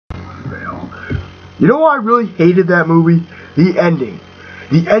You know why I really hated that movie? The ending.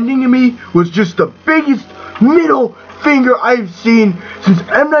 The ending to me was just the biggest middle finger I've seen since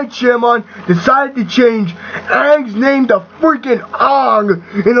M. Night Shyamalan decided to change Aang's name to freaking Ong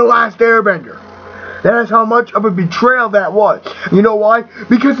in The Last Airbender. That is how much of a betrayal that was. You know why?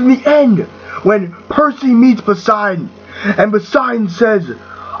 Because in the end, when Percy meets Poseidon, and Poseidon says,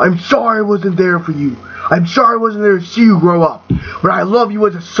 "I'm sorry I wasn't there for you. I'm sorry I wasn't there to see you grow up. But I love you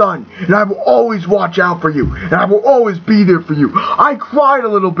as a son, and I will always watch out for you, and I will always be there for you." I cried a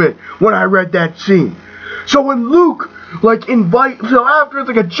little bit when I read that scene. So when Luke, so after it's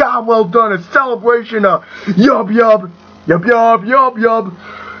like a job well done, a celebration, yub,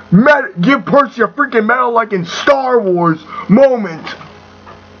 give Percy a freaking medal like in Star Wars moment.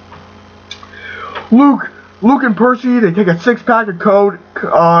 Luke and Percy, they take a 6-pack of code.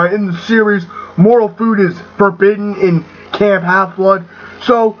 In the series, mortal food is forbidden in Camp Half-Blood.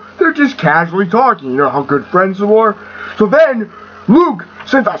 So they're just casually talking. You know how good friends they were. So then Luke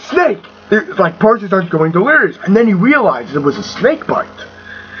sends a snake. It's like Percy starts going delirious, and then he realizes it was a snake bite.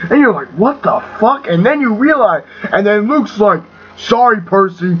 And you're like, what the fuck? And then you realize, and then Luke's like, "Sorry,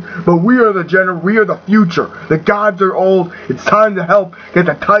 Percy, but we are the future. The gods are old. It's time to help get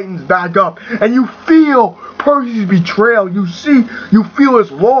the Titans back up." And you feel Percy's betrayal. You feel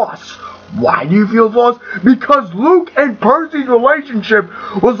his loss. Why do you feel his loss? Because Luke and Percy's relationship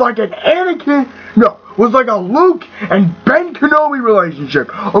was like was like a Luke and Ben Kenobi relationship.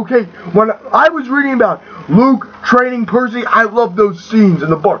 Okay, when I was reading about Luke training Percy, I loved those scenes in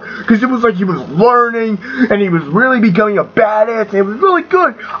the book, because it was like he was learning, and he was really becoming a badass, and it was really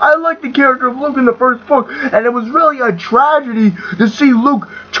good. I liked the character of Luke in the first book, and it was really a tragedy to see Luke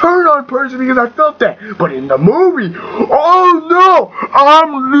turn on Percy, because I felt that. But in the movie, oh no,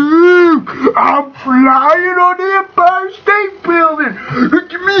 I'm Luke, I'm flying on the Empire State Building.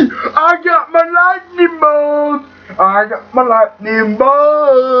 Look at me, I got my lightning bolts. I got my lightning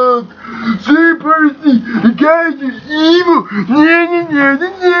bolt. See, Percy, the guys are evil.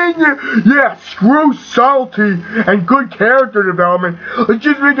 Yeah, screw subtlety and good character development. Let's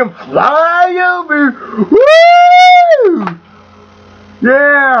just make him fly over. Woo!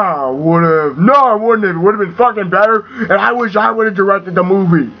 Yeah, would've. No, I wouldn't have. It would've been fucking better, and I wish I would've directed the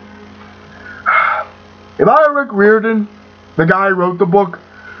movie. If I were Rick Riordan, the guy who wrote the book,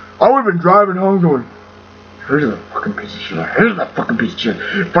 I would've been driving home going, "Here's a fucking piece of shit. Here's that fucking piece of shit.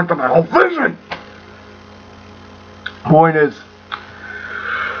 It fucked up my whole vision." Point is,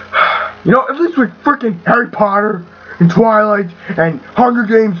 you know, at least with freaking Harry Potter and Twilight and Hunger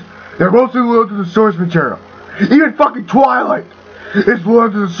Games, they're mostly loyal to the source material. Even fucking Twilight is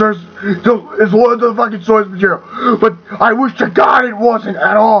loyal to the fucking source material. But I wish to God it wasn't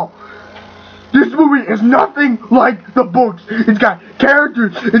at all. This movie is nothing like the books. It's got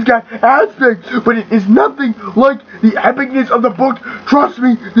characters, it's got aspects, but it is nothing like the epicness of the book. Trust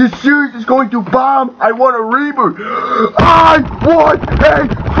me, this series is going to bomb. I want a reboot. I want a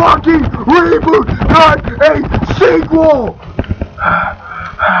fucking reboot, not a sequel.